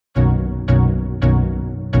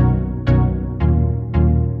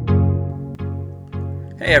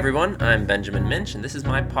Hey everyone, I'm Benjamin Minch, and this is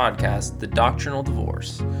my podcast, The Doctrinal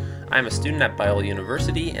Divorce. I'm a student at Biola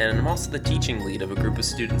University, and I'm also the teaching lead of a group of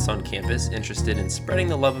students on campus interested in spreading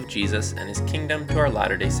the love of Jesus and his kingdom to our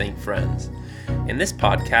Latter-day Saint friends. In this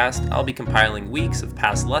podcast, I'll be compiling weeks of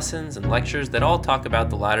past lessons and lectures that all talk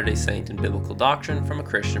about the Latter-day Saint and biblical doctrine from a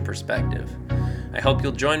Christian perspective. I hope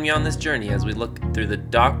you'll join me on this journey as we look through the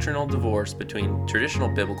doctrinal divorce between traditional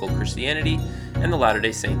biblical Christianity and the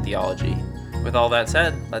Latter-day Saint theology. With all that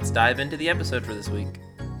said, let's dive into the episode for this week.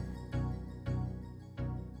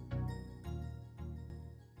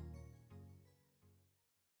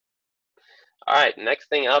 All right, next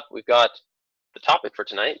thing up, we've got the topic for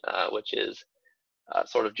tonight, which is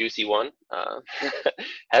sort of juicy one.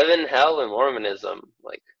 Heaven, hell, and Mormonism.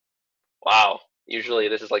 Like, wow. Usually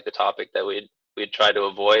this is like the topic that we'd try to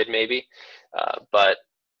avoid maybe, but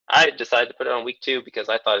I decided to put it on week 2 because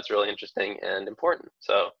I thought it's really interesting and important.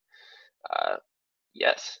 So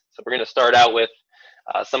yes, so we're going to start out with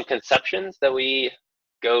some conceptions that we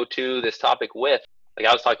go to this topic with. Like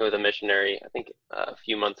I was talking with a missionary, I think a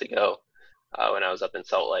few months ago when I was up in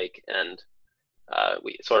Salt Lake, and I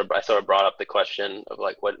sort of brought up the question of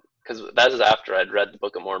like what, because that is after I'd read the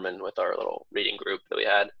Book of Mormon with our little reading group that we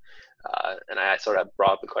had, and I sort of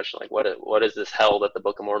brought up the question like what is this hell that the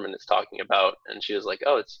Book of Mormon is talking about? And she was like,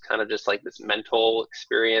 oh, it's kind of just like this mental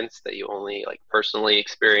experience that you only like personally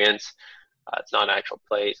experience. It's not an actual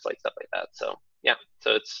place, like stuff like that. So yeah,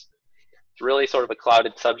 so it's really sort of a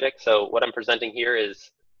clouded subject. So what I'm presenting here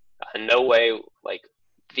is in no way like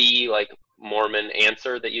the like Mormon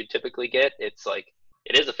answer that you typically get. It's like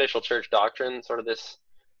it is official church doctrine, sort of this.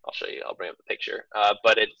 I'll show you. I'll bring up the picture,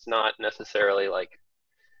 but it's not necessarily like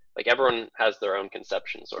everyone has their own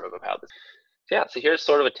conception, sort of how this. So yeah, so here's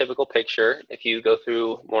sort of a typical picture. If you go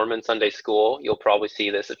through Mormon Sunday school, you'll probably see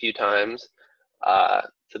this a few times.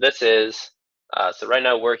 So this is so right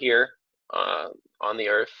now we're here on the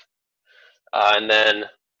earth. And then,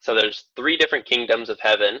 so there's 3 different kingdoms of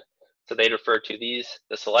heaven. So they refer to these,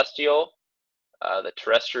 the celestial, the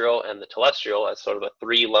terrestrial, and the telestial as sort of the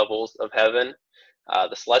 3 levels of heaven.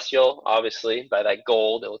 The celestial, obviously, by that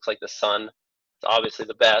gold, it looks like the sun. It's obviously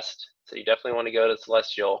the best. So you definitely want to go to the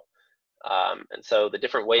celestial. And so the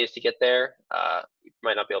different ways to get there, you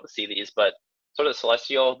might not be able to see these, but sort of the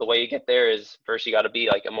celestial, the way you get there is first you got to be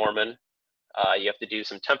like a Mormon. You have to do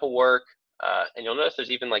some temple work. And you'll notice there's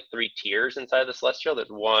even like 3 tiers inside the celestial. There's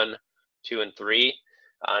 1, 2, and 3.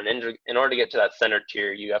 And in order to get to that center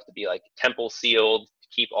tier, you have to be like temple sealed,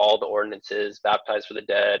 keep all the ordinances, baptize for the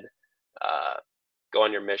dead, go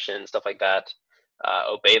on your mission, stuff like that.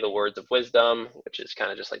 Obey the words of wisdom, which is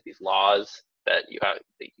kind of just like these laws that you have.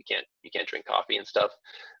 You can't drink coffee and stuff.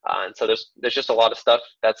 And so there's just a lot of stuff.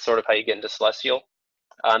 That's sort of how you get into celestial.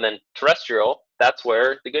 And then terrestrial, that's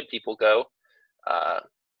where the good people go.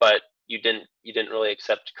 But you didn't really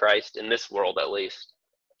accept Christ in this world, at least.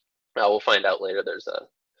 We'll find out later. There's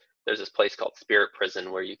this place called Spirit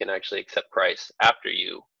Prison where you can actually accept Christ after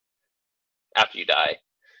you die.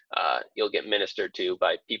 You'll get ministered to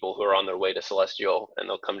by people who are on their way to celestial, and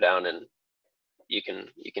they'll come down and you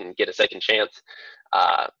can get a second chance.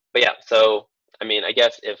 But yeah, so I mean, I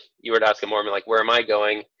guess if you were to ask a Mormon, like, where am I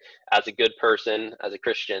going as a good person, as a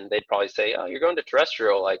Christian, they'd probably say, oh, you're going to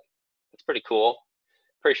terrestrial. Like, it's pretty cool.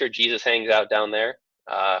 Pretty sure Jesus hangs out down there.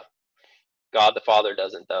 God the Father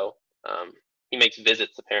doesn't, though. He makes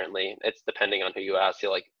visits, apparently. It's depending on who you ask.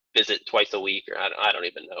 He'll like visit twice a week, or I don't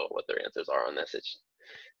even know what their answers are on this. It's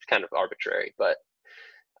kind of arbitrary. But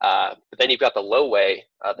then you've got the low way,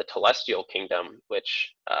 the telestial kingdom,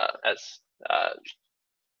 which as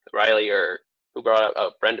Riley or who brought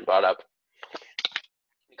up, Brendan brought up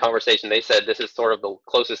in conversation, they said this is sort of the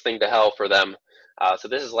closest thing to hell for them. So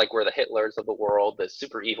this is like where the Hitlers of the world, the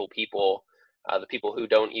super evil people, the people who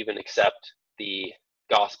don't even accept the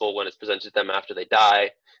gospel when it's presented to them after they die,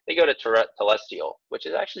 they go to telestial, which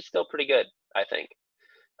is actually still pretty good, I think.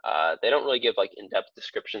 They don't really give like in-depth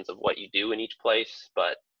descriptions of what you do in each place,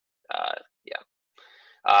 but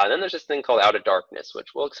yeah. Then there's this thing called outer darkness, which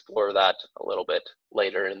we'll explore that a little bit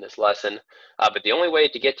later in this lesson. But the only way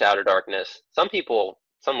to get to outer darkness, some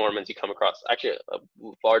Mormons you come across, actually a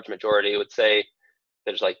large majority would say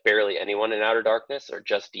there's like barely anyone in outer darkness or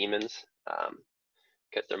just demons,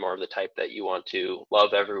 because they're more of the type that you want to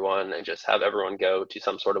love everyone and just have everyone go to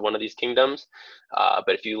some sort of one of these kingdoms.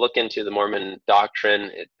 But if you look into the Mormon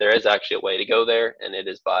doctrine, there is actually a way to go there, and it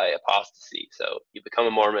is by apostasy. So you become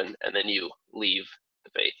a Mormon and then you leave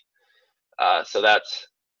the faith. So that's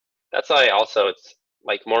why also it's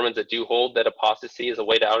like Mormons that do hold that apostasy is a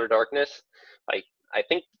way to outer darkness. Like I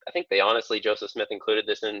think they honestly, Joseph Smith included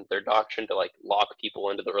this in their doctrine to like lock people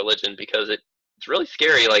into the religion because it's really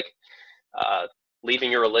scary. Like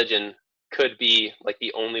leaving your religion could be like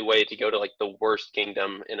the only way to go to like the worst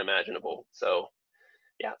kingdom inimaginable. So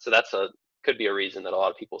yeah, so that's a could be a reason that a lot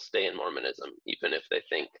of people stay in Mormonism, even if they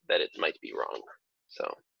think that it might be wrong.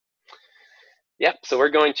 So yeah, so we're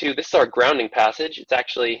going to, this is our grounding passage. It's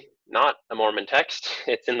actually not a Mormon text.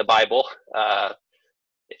 It's in the Bible.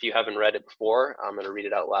 If you haven't read it before, I'm going to read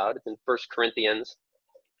it out loud. It's in 1 Corinthians.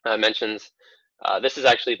 Mentions, this is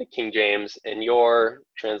actually the King James. In your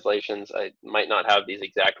translations, I might not have these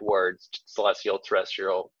exact words, celestial,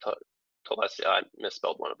 terrestrial, telestial, I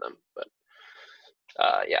misspelled one of them, but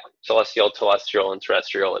yeah, celestial, telestial, and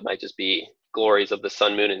terrestrial. It might just be glories of the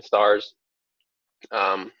sun, moon, and stars.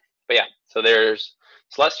 But yeah, so there's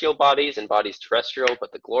celestial bodies and bodies terrestrial,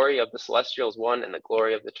 but the glory of the celestial is one and the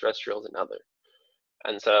glory of the terrestrial is another.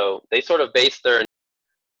 And so they sort of base their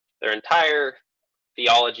entire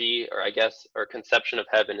theology, or I guess, or conception of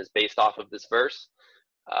heaven is based off of this verse.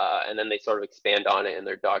 And then they sort of expand on it in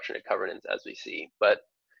their Doctrine and Covenants, as we see. But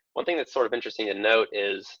one thing that's sort of interesting to note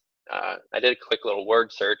is I did a quick little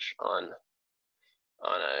word search on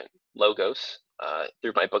logos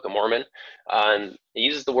through my Book of Mormon. And it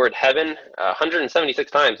uses the word heaven 176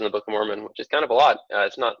 times in the Book of Mormon, which is kind of a lot.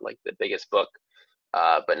 It's not like the biggest book,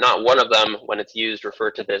 but not one of them, when it's used, refer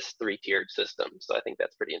to this three-tiered system. So I think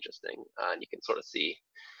that's pretty interesting. And you can sort of see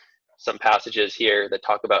some passages here that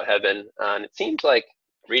talk about heaven. And it seems like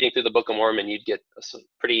reading through the Book of Mormon, you'd get a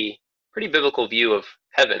pretty biblical view of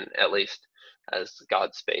heaven, at least, as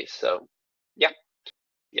God's space. So yeah.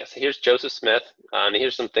 Yeah, so here's Joseph Smith, and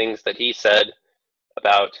here's some things that he said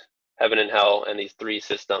about heaven and hell and these three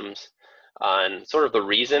systems, and sort of the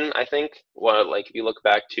reason, I think, well, like if you look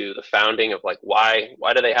back to the founding of like why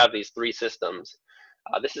do they have these three systems?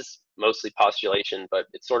 This is mostly postulation, but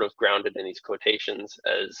it's sort of grounded in these quotations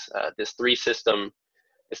as this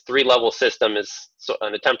three-level system is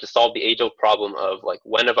an attempt to solve the age-old problem of like,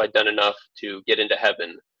 when have I done enough to get into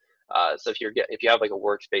heaven? So if you have like a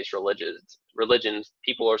works-based religions,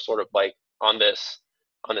 people are sort of like on this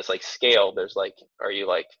like scale. There's like, are you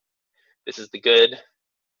like, this is the good,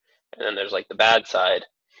 and then there's like the bad side,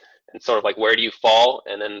 and sort of like, where do you fall?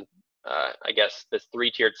 And then I guess this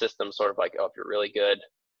three-tiered system sort of like, oh, if you're really good,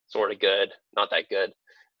 sort of good, not that good,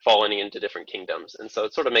 falling into different kingdoms. And so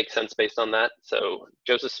it sort of makes sense based on that. So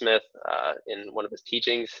Joseph Smith, in one of his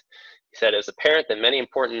teachings, he said, it was apparent that many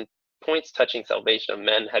important points touching salvation of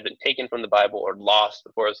men had been taken from the Bible or lost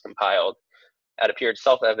before it was compiled. It appeared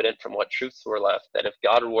self-evident from what truths were left that if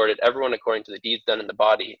God rewarded everyone according to the deeds done in the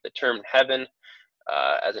body, the term heaven,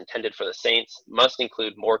 as intended for the saints, must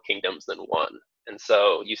include more kingdoms than one. And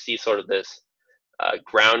so you see sort of this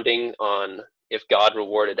grounding on, if God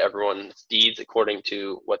rewarded everyone's deeds according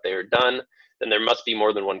to what they were done, then there must be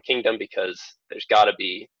more than one kingdom, because there's got to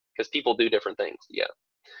be, because people do different things. Yeah.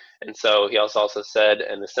 And so he also said,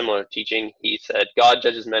 in a similar teaching, he said, God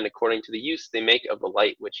judges men according to the use they make of the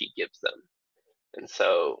light which he gives them. And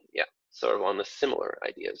so, yeah, sort of on the similar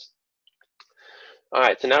ideas. All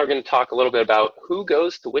right, so now we're going to talk a little bit about who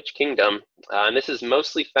goes to which kingdom. And this is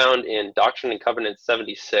mostly found in Doctrine and Covenants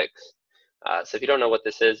 76. So if you don't know what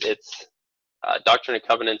this is, it's Doctrine and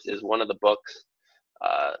Covenants is one of the books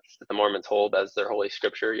that the Mormons hold as their holy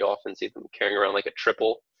scripture. You'll often see them carrying around like a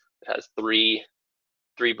triple. It has three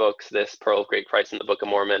books, this, Pearl of Great Price, and the Book of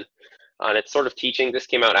Mormon. And it's sort of teaching. This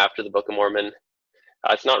came out after the Book of Mormon.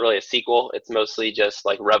 It's not really a sequel. It's mostly just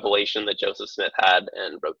like revelation that Joseph Smith had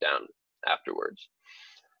and wrote down afterwards.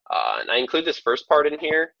 And I include this first part in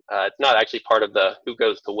here. It's not actually part of the who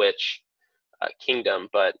goes to which kingdom,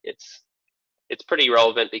 but it's pretty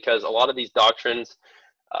relevant, because a lot of these doctrines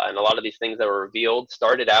and a lot of these things that were revealed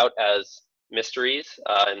started out as mysteries,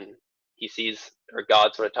 and he sees, or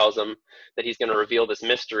God sort of tells him that he's going to reveal this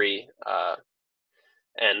mystery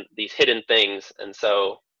and these hidden things. And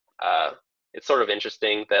so it's sort of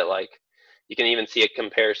interesting that like you can even see a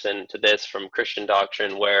comparison to this from Christian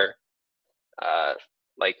doctrine, where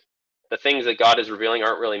like the things that God is revealing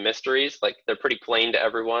aren't really mysteries. Like they're pretty plain to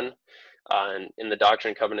everyone. And in the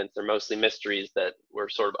Doctrine and Covenants, they're mostly mysteries that were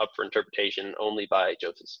sort of up for interpretation only by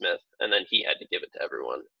Joseph Smith, and then he had to give it to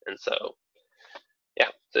everyone. And so, yeah,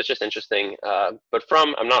 so it's just interesting. But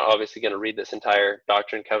I'm not obviously going to read this entire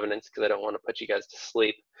Doctrine and Covenants, because I don't want to put you guys to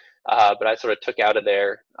sleep. But I sort of took out of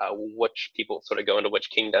there which people sort of go into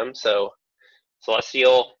which kingdom. So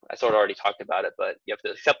celestial, I sort of already talked about it, but you have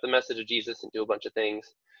to accept the message of Jesus and do a bunch of things.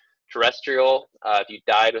 Terrestrial, if you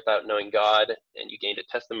died without knowing God and you gained a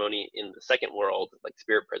testimony in the second world, like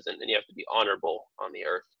spirit prison, then you have to be honorable on the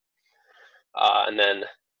earth. And then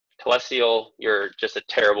telestial, you're just a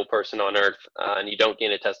terrible person on earth, and you don't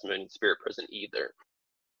gain a testimony in spirit prison either.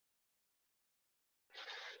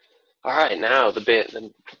 All right, now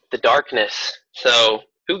the darkness. So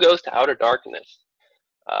who goes to outer darkness?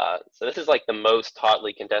 So this is like the most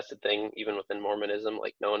hotly contested thing, even within Mormonism.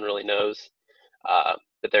 Like no one really knows.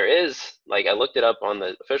 But there is, like, I looked it up on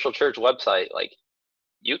the official church website. Like,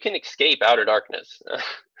 you can escape outer darkness,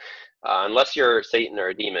 unless you're Satan or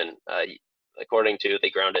a demon. According to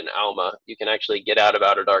they ground in Alma, you can actually get out of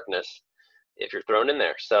outer darkness if you're thrown in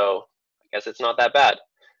there. So I guess it's not that bad.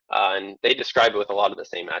 And they describe it with a lot of the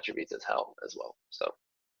same attributes as hell as well. So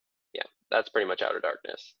yeah, that's pretty much outer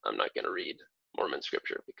darkness. I'm not going to read Mormon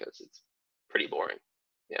scripture because it's pretty boring.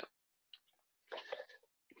 Yeah.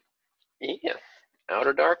 Yeah.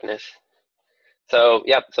 Outer darkness. So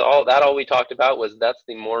yeah, so all we talked about was that's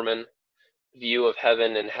the Mormon view of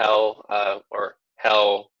heaven and hell, or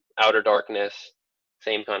hell, outer darkness,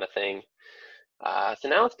 same kind of thing. So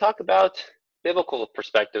now let's talk about biblical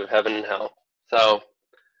perspective of heaven and hell. So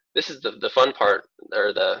this is the fun part,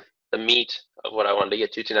 or the meat of what I wanted to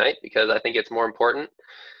get to tonight, because I think it's more important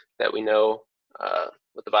that we know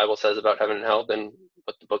what the Bible says about heaven and hell than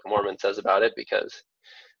what the Book of Mormon says about it, because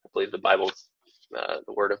I believe the Bible's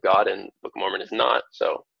the Word of God and the Book of Mormon is not.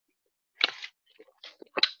 So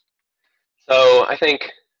I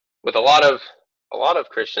think with a lot of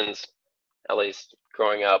Christians, at least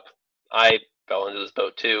growing up, I fell into this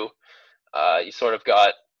boat too. You sort of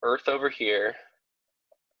got Earth over here,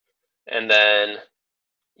 and then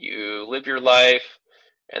you live your life,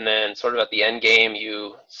 and then sort of at the end game,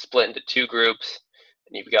 you split into two groups,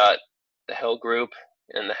 and you've got the hell group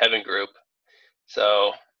and the heaven group.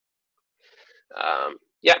 So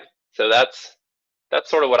yeah, so that's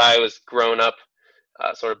sort of what I was growing up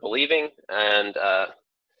sort of believing, and I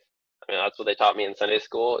mean, that's what they taught me in Sunday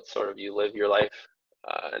school. It's sort of you live your life,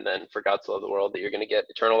 and then for God so loved the world that you're going to get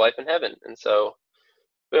eternal life in heaven. And so,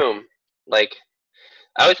 boom. Like,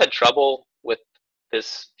 I always had trouble with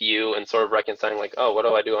this view and sort of reconciling, like, oh, what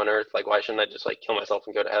do I do on earth? Like, why shouldn't I just like kill myself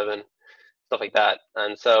and go to heaven? Stuff like that.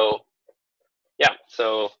 And so, yeah.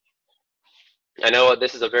 So I know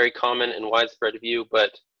this is a very common and widespread view,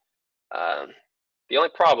 but um, the only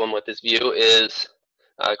problem with this view is,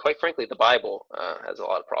 quite frankly, the Bible has a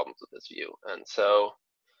lot of problems with this view. And so,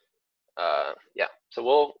 yeah,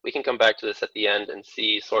 so we can come back to this at the end and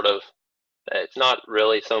see sort of that it's not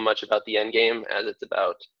really so much about the end game as it's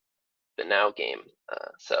about the now game.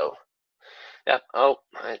 So yeah,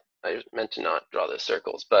 I meant to not draw those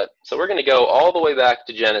circles, but so we're going to go all the way back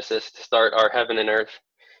to Genesis to start our heaven and earth,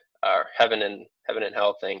 our heaven and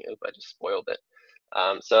hell thing. Oop, I just spoiled it.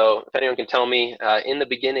 So if anyone can tell me, in the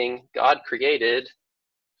beginning, God created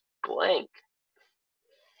blank.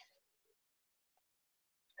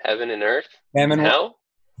 Heaven and earth and hell?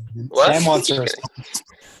 What? Sam wants to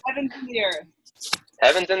Heavens and the earth.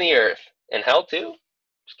 Heavens and the earth. And hell too?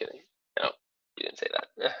 Just kidding. No, you didn't say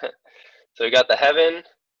that. So we got the heaven,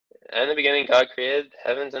 and in the beginning God created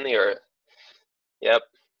heavens and the earth. Yep.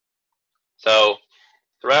 So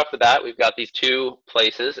right off the bat, we've got these two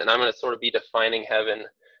places, and I'm going to sort of be defining heaven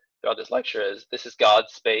throughout this lecture as this is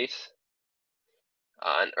God's space.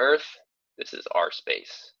 On earth, this is our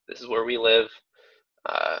space. This is where we live.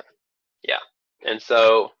 Yeah. And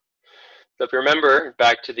so if you remember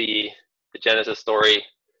back to the Genesis story,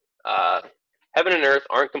 heaven and earth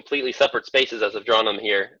aren't completely separate spaces as I've drawn them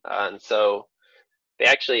here. And so they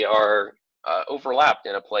actually are overlapped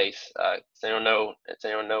in a place. Does anyone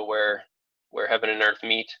know where heaven and earth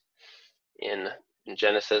meet in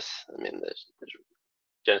Genesis? I mean, there's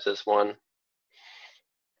Genesis 1.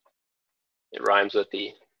 It rhymes with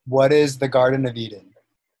the... What is the Garden of Eden?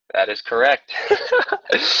 That is correct.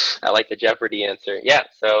 I like the Jeopardy answer. Yeah,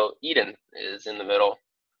 so Eden is in the middle.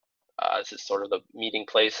 This is sort of the meeting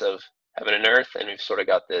place of heaven and earth, and we've sort of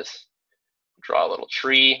got this, draw a little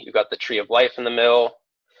tree. You've got the tree of life in the middle,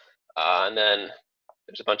 and then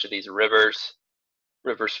there's a bunch of these rivers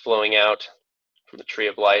flowing out from the tree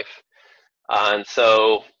of life. And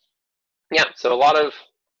so, yeah, so a lot of,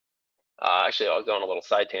 actually I'll go on a little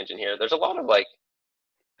side tangent here. There's a lot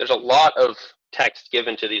of text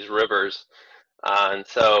given to these rivers, and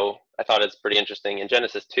so I thought it's pretty interesting. In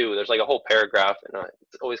Genesis 2, there's like a whole paragraph, and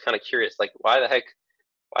it's always kind of curious, like why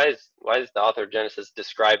is the author of Genesis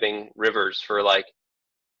describing rivers for like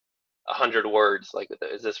 100 words? Like,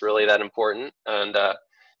 is this really that important? And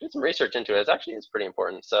did some research into it. It's pretty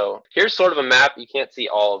important. So here's sort of a map. You can't see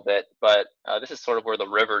all of it, but this is sort of where the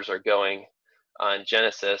rivers are going on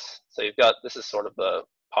Genesis. So this is sort of the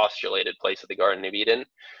postulated place of the Garden of Eden.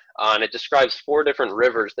 And it describes 4 different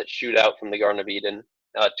rivers that shoot out from the Garden of Eden.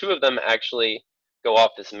 2 of them actually go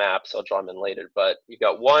off this map, so I'll draw them in later. But you've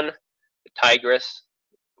got one, the Tigris,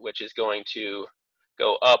 which is going to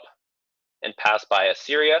go up and pass by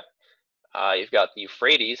Assyria. You've got the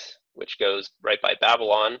Euphrates, which goes right by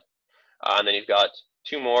Babylon, and then you've got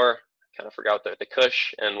two more, kind of forgot the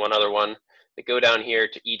Cush, and one other one that go down here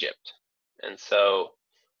to Egypt. And so,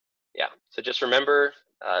 yeah, so just remember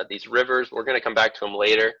these rivers. We're going to come back to them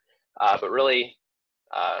later, but really,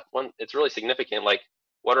 it's really significant. Like,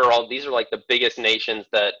 what are all these? Are like the biggest nations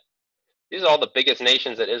that these are all the biggest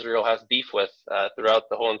nations that Israel has beef with throughout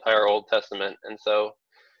the whole entire Old Testament. And so,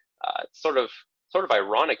 it's sort of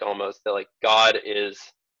ironic almost that like God is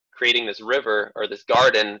creating this river or this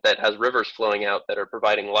garden that has rivers flowing out that are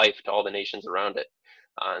providing life to all the nations around it.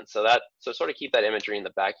 And so sort of keep that imagery in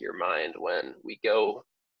the back of your mind when we go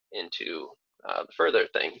into the further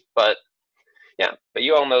thing. But yeah, but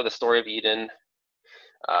you all know the story of Eden.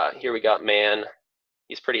 Here we got man.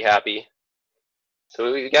 He's pretty happy.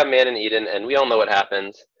 So we got man in Eden, and we all know what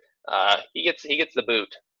happens. He gets the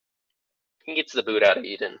boot. He gets the boot out of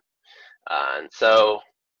Eden. And so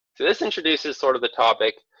this introduces sort of the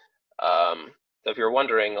topic. So if you're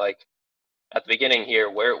wondering, like at the beginning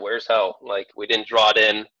here, where's hell? Like we didn't draw it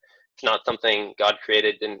in. It's not something God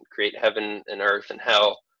created. Didn't create heaven and earth and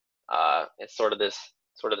hell. It's sort of this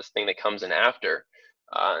thing that comes in after.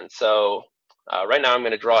 And so right now I'm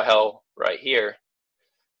going to draw hell right here,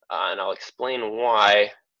 and I'll explain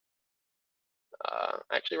why.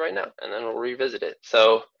 Actually, right now, and then we'll revisit it.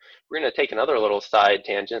 So we're going to take another little side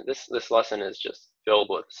tangent. This lesson is just filled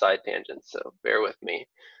with side tangents, so bear with me.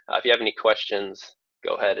 If you have any questions,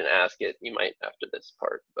 go ahead and ask it. You might after this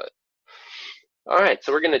part, but all right.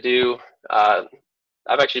 So we're going to do. I've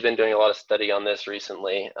actually been doing a lot of study on this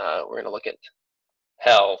recently. We're going to look at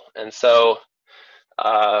hell, and so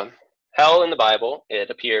hell in the Bible, it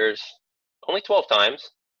appears only 12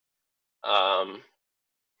 times.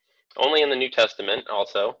 Only in the New Testament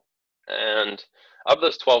also, and of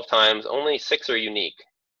those 12 times, only 6 are unique,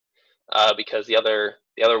 because the other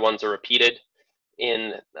ones are repeated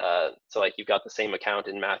in. So like you've got the same account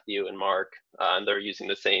in Matthew and Mark, and they're using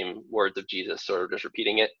the same words of Jesus, sort of just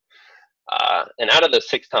repeating it. And out of those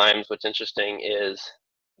 6 times, what's interesting is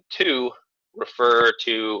 2 refer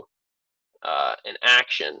to an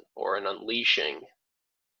action or an unleashing,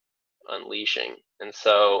 and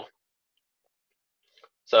so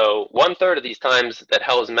 1/3 of these times that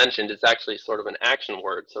hell is mentioned is actually sort of an action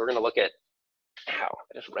word. So we're going to look at, ow,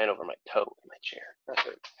 I just ran over my toe in my chair. That's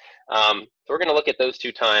right. So we're going to look at those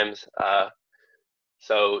 2 times.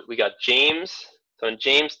 So we got James. So in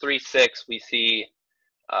James 3:6, we see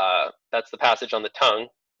that's the passage on the tongue.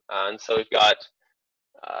 And so we've got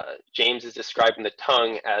James is describing the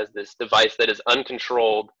tongue as this device that is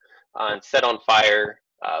uncontrolled and set on fire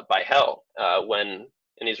by hell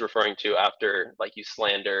and he's referring to after like you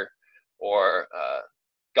slander or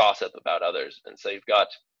gossip about others. And so you've got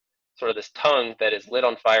sort of this tongue that is lit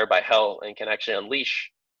on fire by hell and can actually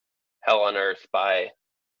unleash hell on earth by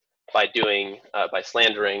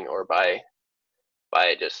slandering or by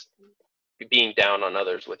just being down on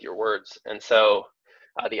others with your words. And so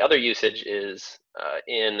the other usage is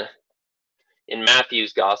in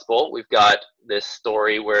Matthew's gospel. We've got this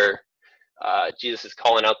story where Jesus is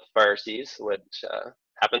calling out the Pharisees, which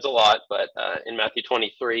happens a lot, but in Matthew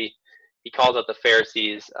 23, he calls out the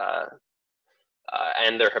Pharisees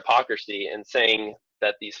and their hypocrisy, and saying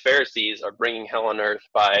that these Pharisees are bringing hell on earth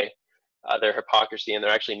by their hypocrisy, and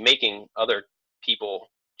they're actually making other people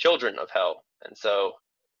children of hell. And so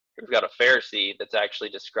we've got a Pharisee that's actually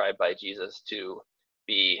described by Jesus to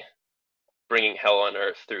be bringing hell on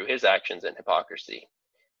earth through his actions and hypocrisy.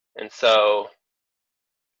 And so,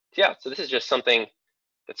 yeah, so this is just something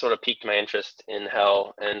that sort of piqued my interest in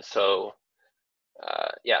hell. And so,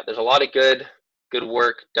 yeah, there's a lot of good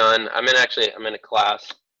work done. I'm in a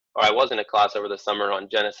class, or I was in a class over the summer on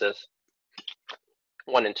Genesis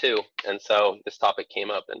 1 and 2. And so this topic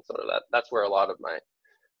came up, and sort of that's where a lot of my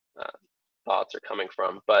thoughts are coming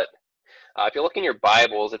from. But if you look in your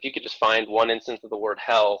Bibles, if you could just find one instance of the word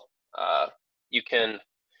hell, you'll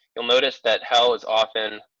notice that hell is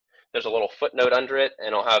often, there's a little footnote under it, and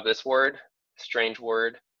it'll have this word, strange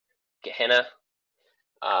word, Gehenna.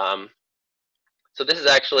 So this is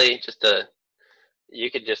actually just you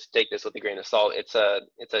could just take this with a grain of salt. It's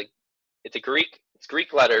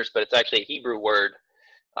Greek letters, but it's actually a Hebrew word.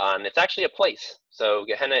 It's actually a place. So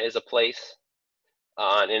Gehenna is a place.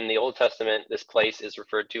 And in the Old Testament, this place is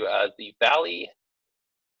referred to as the Valley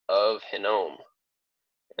of Hinnom.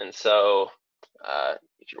 And so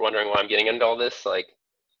if you're wondering why I'm getting into all this, like,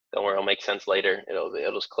 don't worry, it'll make sense later. It'll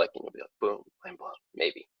just click and you'll be like, boom, mind blown.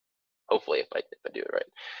 Maybe, hopefully, if I do it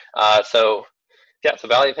right. So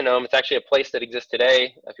Valley of Hinnom. It's actually a place that exists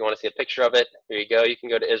today. If you want to see a picture of it, here you go. You can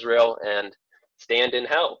go to Israel and stand in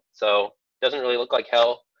hell. So it doesn't really look like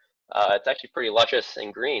hell. It's actually pretty luscious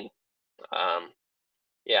and green.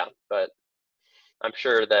 Yeah, but I'm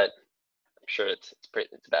sure it's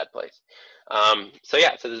a bad place. So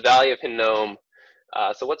yeah, so this Valley of Hinnom.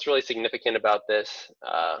 So what's really significant about this?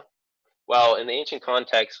 Well, in the ancient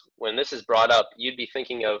context, when this is brought up, you'd be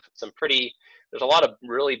thinking of there's a lot of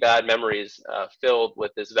really bad memories filled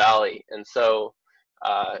with this valley. And so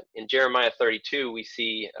in Jeremiah 32, we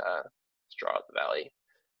see, let's draw out the valley.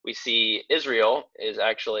 We see Israel is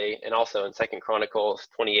actually, and also in 2 Chronicles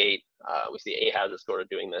 28, we see Ahaz is sort of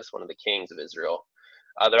doing this, one of the kings of Israel.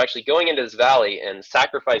 They're actually going into this valley and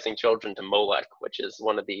sacrificing children to Molech, which is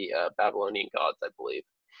one of the Babylonian gods, I believe,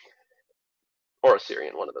 or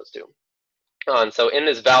Assyrian, one of those two. And so in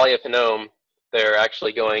this Valley of Hinnom, they're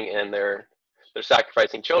actually going and they're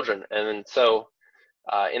sacrificing children. And so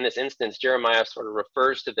in this instance, Jeremiah sort of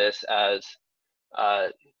refers to this as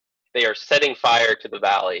they are setting fire to the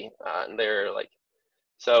valley. And they're like,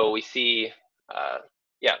 so we see,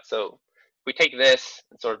 so if we take this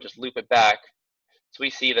and sort of just loop it back, so we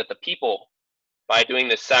see that the people, by doing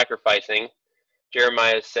this sacrificing,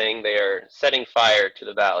 Jeremiah is saying they are setting fire to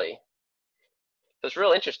the valley. So it's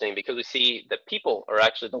real interesting because we see that people are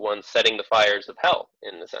actually the ones setting the fires of hell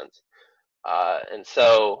in a sense.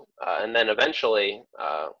 And then eventually,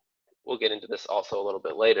 we'll get into this also a little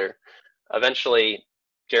bit later. Eventually,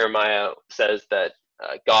 Jeremiah says that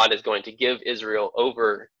God is going to give Israel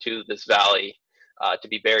over to this valley to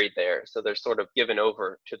be buried there. So they're sort of given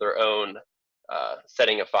over to their own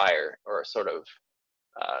setting a fire, or sort of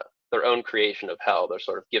their own creation of hell. They're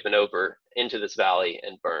sort of given over into this valley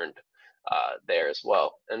and burned there as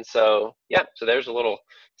well. And so, yeah, so there's a little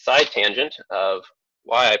side tangent of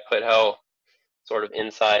why I put hell sort of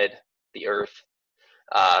inside the earth.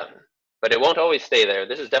 But it won't always stay there.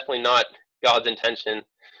 This is definitely not God's intention.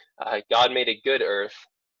 God made a good earth,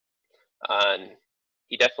 and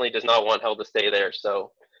he definitely does not want hell to stay there.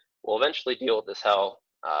 So we'll eventually deal with this hell,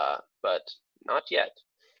 but not yet.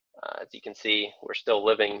 As you can see, we're still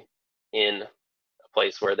living in a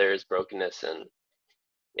place where there is brokenness, and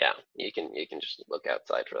yeah, you can just look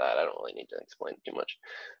outside for that. I don't really need to explain too much.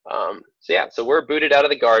 So we're booted out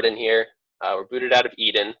of the garden here. We're booted out of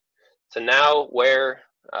Eden. So now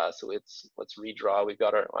let's redraw. We've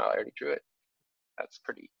got wow, I already drew it. That's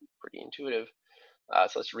pretty intuitive.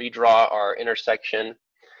 So let's redraw our intersection.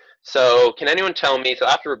 So can anyone tell me, so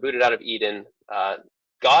after we're booted out of Eden,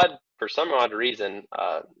 God, for some odd reason,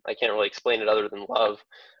 I can't really explain it other than love,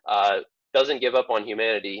 doesn't give up on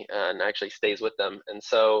humanity and actually stays with them. And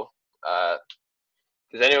so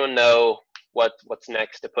does anyone know what's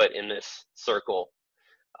next to put in this circle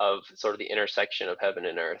of sort of the intersection of heaven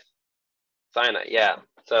and earth? Sinai, yeah.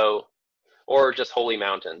 So, or just holy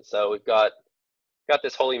mountain. So we've got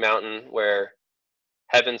this holy mountain where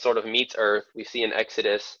heaven sort of meets earth. We see in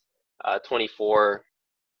Exodus 24,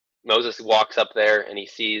 Moses walks up there and he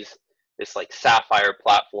sees this like sapphire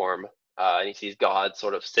platform, and he sees God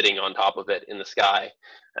sort of sitting on top of it in the sky.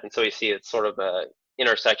 And so you see it's sort of a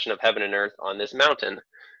intersection of heaven and earth on this mountain.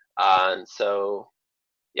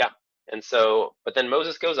 But then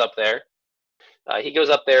Moses goes up there. He goes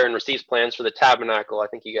up there and receives plans for the tabernacle. I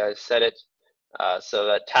think you guys said it. So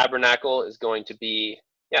that tabernacle is going to be,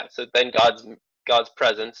 so then God's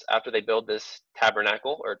presence, after they build this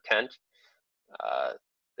tabernacle or tent,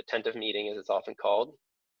 the tent of meeting as it's often called.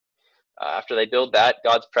 After they build that,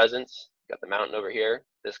 God's presence, got the mountain over here,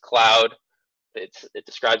 this cloud, it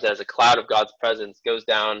describes it as a cloud of God's presence, goes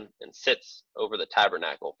down and sits over the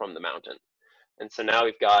tabernacle from the mountain. And so now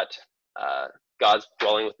we've got God's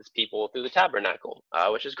dwelling with his people through the tabernacle,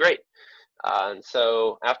 which is great. And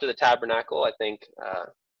so after the tabernacle, I think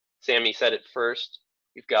Sammy said it first,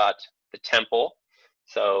 we've got the temple.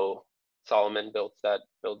 So Solomon builds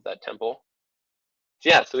that temple.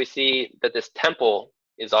 So we see that this temple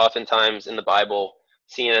is oftentimes in the Bible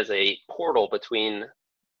seen as a portal between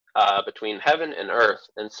heaven and earth.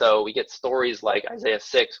 And so we get stories like Isaiah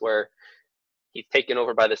 6, where he's taken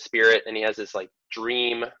over by the Spirit and he has this like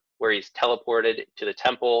dream where he's teleported to the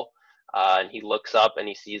temple, and he looks up and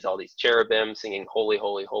he sees all these cherubim singing holy,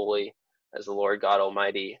 holy, holy as the Lord God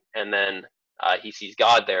Almighty. And then he sees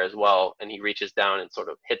God there as well, and he reaches down and sort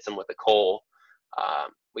of hits him with a coal.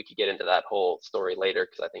 We could get into that whole story later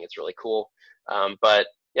because I think it's really cool.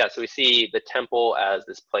 So we see the temple as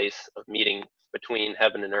this place of meeting between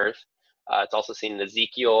heaven and earth. It's also seen in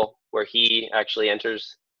Ezekiel, where he actually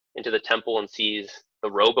enters into the temple and sees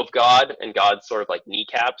the robe of God, and God's sort of like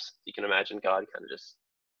kneecaps. You can imagine God kind of just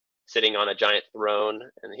sitting on a giant throne,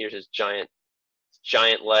 and here's his giant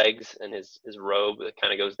legs and his robe that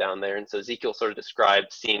kind of goes down there. And so Ezekiel sort of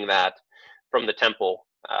describes seeing that from the temple.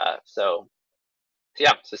 So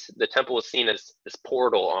So the temple was seen as this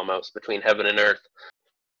portal almost between heaven and earth.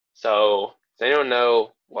 So does anyone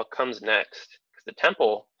know what comes next? Because the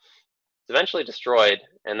temple is eventually destroyed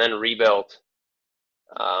and then rebuilt.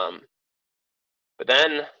 But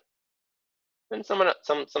then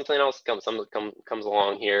something else comes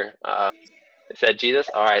along here. They said Jesus.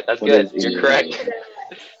 All right, that's What good. is You're Jesus?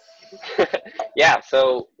 correct. Yeah.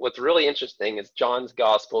 So what's really interesting is John's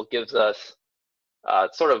gospel gives us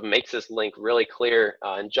it sort of makes this link really clear.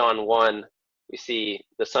 In John 1, we see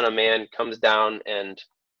the Son of Man comes down and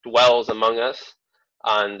dwells among us.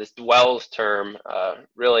 And this dwells term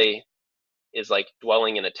really is like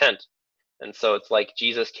dwelling in a tent. And so it's like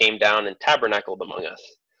Jesus came down and tabernacled among us.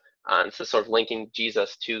 And so sort of linking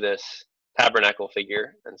Jesus to this tabernacle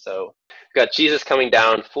figure. And so we've got Jesus coming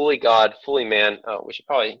down, fully God, fully man. Oh, we should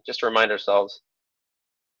probably just remind ourselves,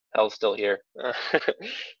 hell's still here.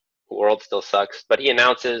 The world still sucks. But he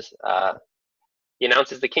announces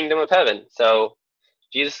the kingdom of heaven. So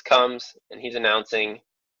Jesus comes and he's announcing,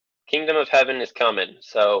 kingdom of heaven is coming.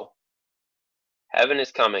 So heaven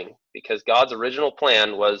is coming because God's original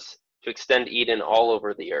plan was to extend Eden all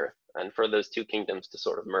over the earth and for those two kingdoms to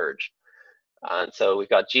sort of merge. And so we've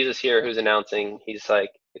got Jesus here who's announcing, he's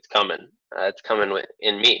like, it's coming. It's coming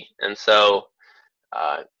in me. And uh, so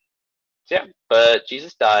yeah, but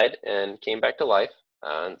Jesus died and came back to life.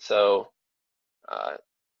 And so uh,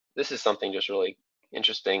 this is something just really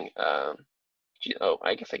interesting. Oh,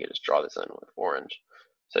 I guess I could just draw this in with orange.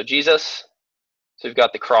 So Jesus, so we've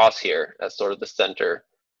got the cross here as sort of the center,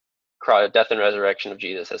 death and resurrection of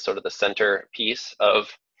Jesus as sort of the center piece of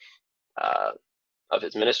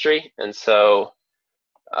his ministry. And so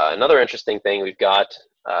another interesting thing we've got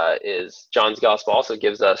is John's gospel also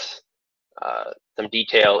gives us some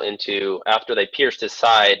detail into after they pierced his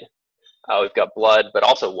side, we've got blood, but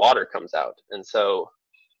also water comes out. And so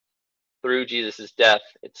through Jesus's death,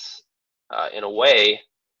 it's in a way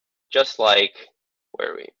just like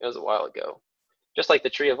where are we? It was a while ago. Just like the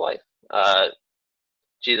tree of life,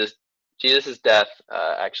 Jesus's death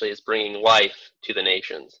actually is bringing life to the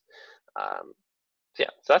nations. So yeah,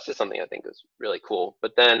 so that's just something I think is really cool.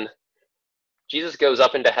 But then Jesus goes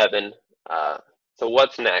up into heaven. So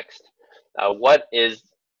what's next? What is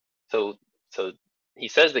so? So he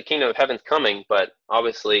says the kingdom of heaven's coming, but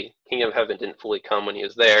obviously, kingdom of heaven didn't fully come when he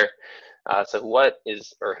was there. So what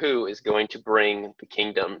is or who is going to bring the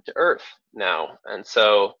kingdom to earth now? And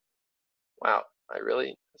so, wow, I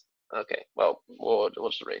really okay. Well, we'll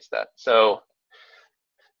just erase that. So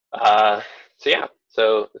yeah,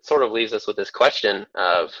 so it sort of leaves us with this question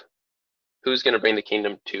of who's going to bring the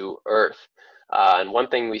kingdom to earth. And one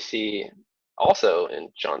thing we see also in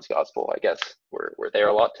John's gospel, I guess we're there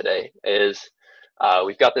a lot today, is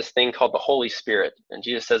we've got this thing called the Holy Spirit. And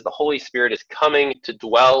Jesus says the Holy Spirit is coming to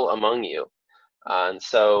dwell among you. And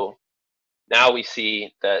so now we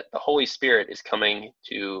see that the Holy Spirit is coming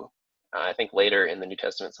to, I think later in the New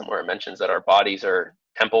Testament somewhere it mentions that our bodies are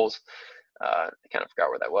temples. I kind of forgot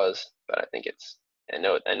where that was, but I think I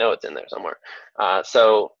know it's in there somewhere.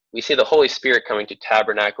 So we see the Holy Spirit coming to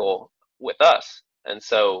tabernacle with us. And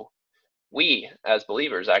so we as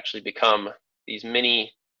believers actually become these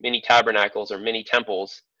mini tabernacles or mini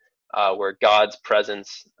temples where God's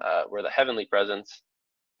presence, where the heavenly presence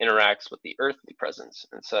interacts with the earthly presence.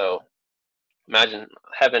 And so imagine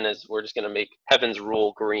heaven is, we're just going to make heaven's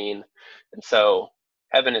rule green. And so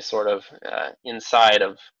heaven is sort of inside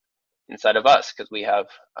of us because we have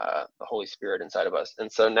the Holy Spirit inside of us.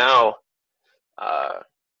 And so now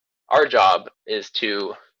our job is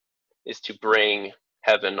to bring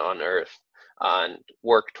heaven on earth and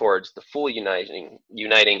work towards the full uniting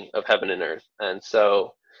of heaven and earth. And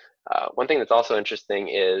so one thing that's also interesting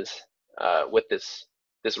is with this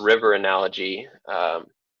river analogy,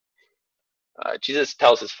 Jesus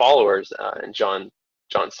tells his followers in John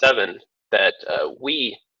 7 that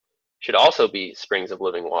we should also be springs of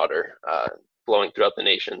living water flowing throughout the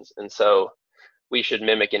nations. And so we should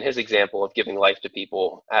mimic in his example of giving life to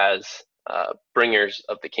people as bringers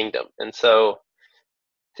of the kingdom. And so,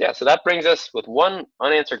 yeah, so that brings us with one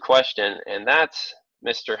unanswered question, and that's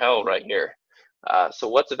Mr. Hell right here. So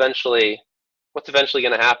what's eventually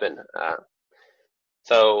going to happen?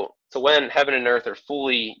 So when heaven and earth are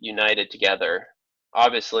fully united together,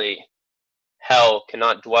 obviously hell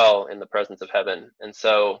cannot dwell in the presence of heaven, and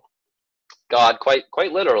so God quite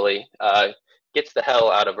literally gets the hell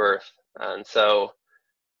out of earth, and so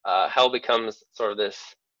hell becomes sort of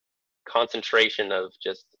this concentration of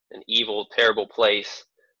just an evil, terrible place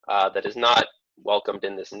that is not welcomed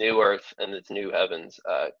in this new earth and this new heavens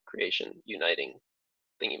creation uniting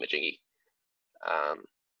thingy-majiggy.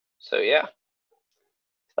 So yeah,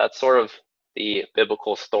 that's sort of the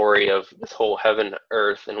biblical story of this whole heaven,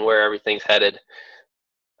 earth, and where everything's headed.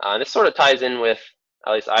 And this sort of ties in with,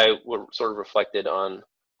 at least I would sort of reflected on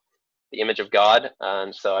the image of God.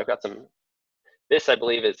 And so I've got some, this I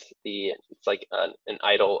believe is it's like an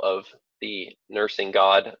idol of the nursing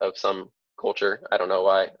god of some culture. I don't know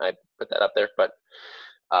why I put that up there, but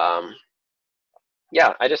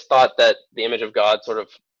yeah, I just thought that the image of God sort of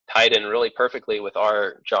tied in really perfectly with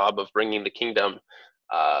our job of bringing the kingdom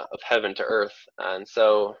of heaven to earth. And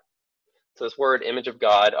so this word image of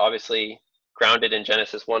God, obviously grounded in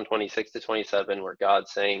Genesis 1:26-27, where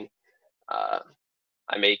God's saying,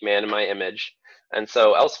 I make man in my image. And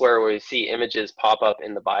so elsewhere where we see images pop up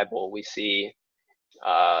in the Bible, we see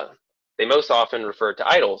they most often refer to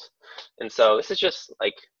idols. And so this is just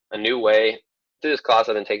like a new way, through this class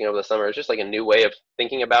I've been taking over the summer, it's just like a new way of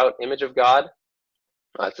thinking about image of God.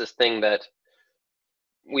 It's this thing that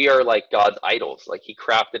we are like God's idols. Like he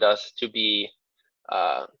crafted us to be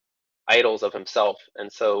idols of himself.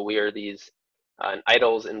 And so we are these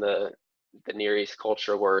idols in the Near East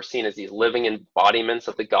culture were seen as these living embodiments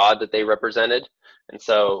of the God that they represented. And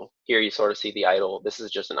so here you sort of see the idol. This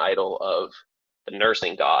is just an idol of the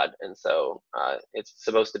nursing God. And so it's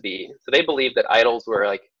supposed to be, so they believed that idols were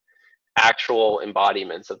like actual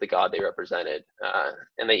embodiments of the God they represented.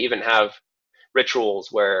 And they even have rituals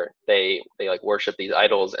where they like worship these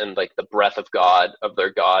idols, and like the breath of God, of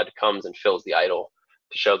their God, comes and fills the idol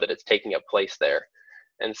to show that it's taking up place there.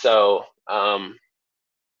 And so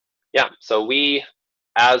yeah, so we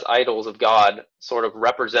as idols of God sort of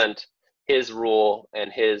represent his rule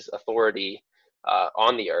and his authority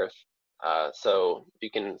on the earth. So you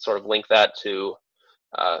can sort of link that to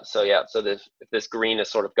so yeah, so this green is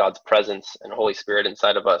sort of God's presence and Holy Spirit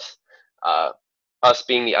inside of us. Us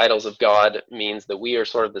being the idols of God means that we are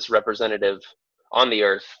sort of this representative on the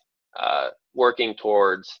earth, working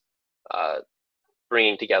towards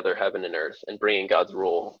bringing together heaven and earth and bringing God's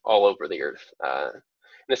rule all over the earth.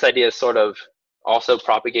 This idea is sort of also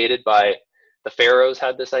propagated by the pharaohs.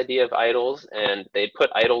 Had this idea of idols, and they'd put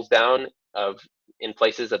idols down in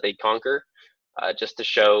places that they'd conquer, just to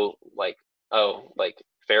show like, oh, like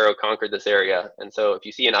Pharaoh conquered this area. And so if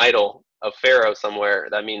you see an idol of Pharaoh somewhere,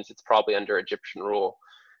 that means it's probably under Egyptian rule.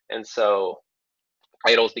 And so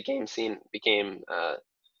idols became seen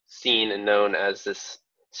and known as this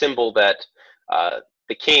symbol that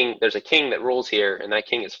there's a king that rules here, and that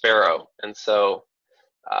king is Pharaoh. And so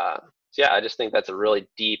yeah, I just think that's a really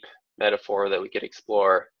deep metaphor that we could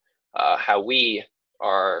explore, how we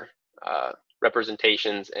are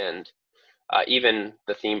representations, and even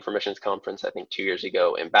the theme for missions conference, I think 2 years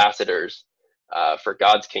ago, ambassadors for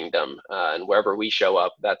God's kingdom. And wherever we show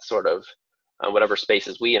up, that's sort of whatever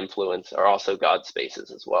spaces we influence are also God's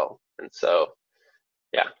spaces as well. And so,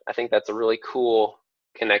 yeah, I think that's a really cool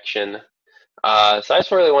connection. So I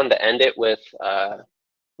just really wanted to end it with a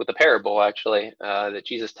parable, actually, that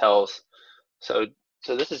Jesus tells. So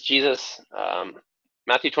this is Jesus.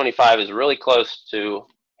 Matthew 25 is really close to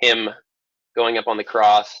him going up on the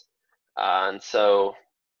cross. And so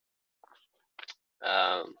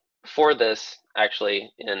before this,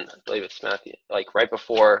 actually, I believe it's Matthew, like right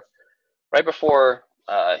before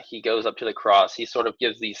he goes up to the cross, he sort of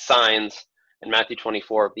gives these signs in Matthew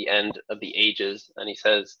 24 of the end of the ages. And he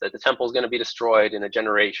says that the temple is going to be destroyed in a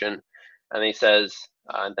generation. And he says,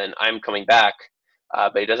 then I'm coming back,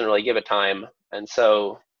 but he doesn't really give a time. And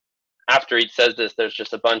so after he says this, there's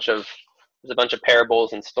a bunch of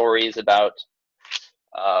parables and stories about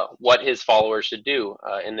what his followers should do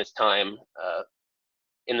in this time,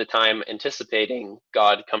 in the time anticipating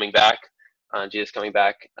God coming back, Jesus coming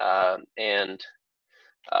back, but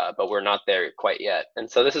we're not there quite yet. And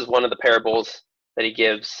so this is one of the parables that he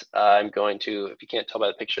gives. I'm going to, if you can't tell by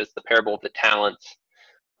the picture, it's the parable of the talents.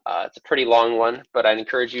 It's a pretty long one, but I'd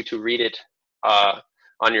encourage you to read it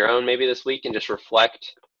on your own maybe this week and just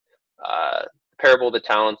reflect. The parable of the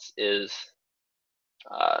talents is,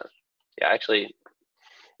 yeah, actually,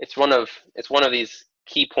 it's one of these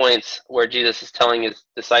key points where Jesus is telling his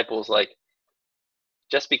disciples, like,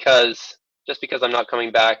 just because I'm not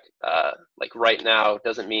coming back, like right now,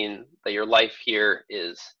 doesn't mean that your life here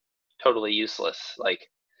is totally useless. Like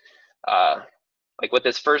with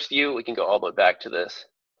this first view, we can go all the way back to this.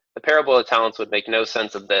 The parable of the talents would make no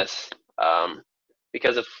sense of this,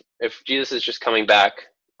 because if Jesus is just coming back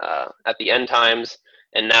at the end times,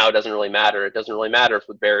 and now it doesn't really matter. It doesn't really matter if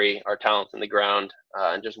we bury our talents in the ground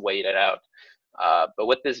and just wait it out. But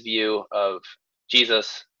with this view of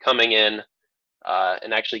Jesus coming in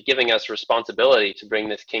and actually giving us responsibility to bring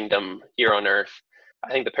this kingdom here on earth,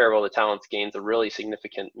 I think the parable of the talents gains a really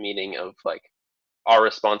significant meaning of like our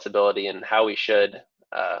responsibility and how we should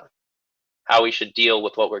how we should deal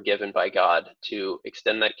with what we're given by God to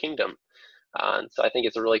extend that kingdom. And so I think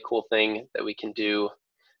it's a really cool thing that we can do,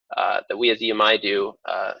 that we as EMI do,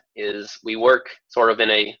 is we work sort of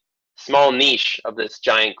in a small niche of this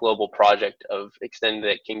giant global project of extending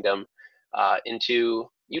that kingdom into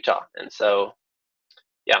Utah. And so,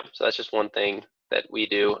 yeah, so that's just one thing that we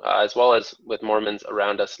do, as well as with Mormons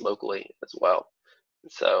around us locally as well.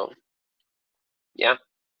 And so, yeah,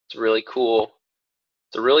 it's really cool.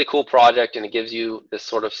 It's a really cool project, and it gives you this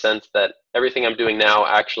sort of sense that everything I'm doing now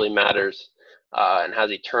actually matters and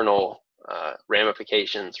has eternal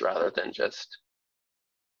ramifications rather than just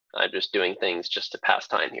I'm just doing things just to pass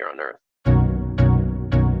time here on Earth.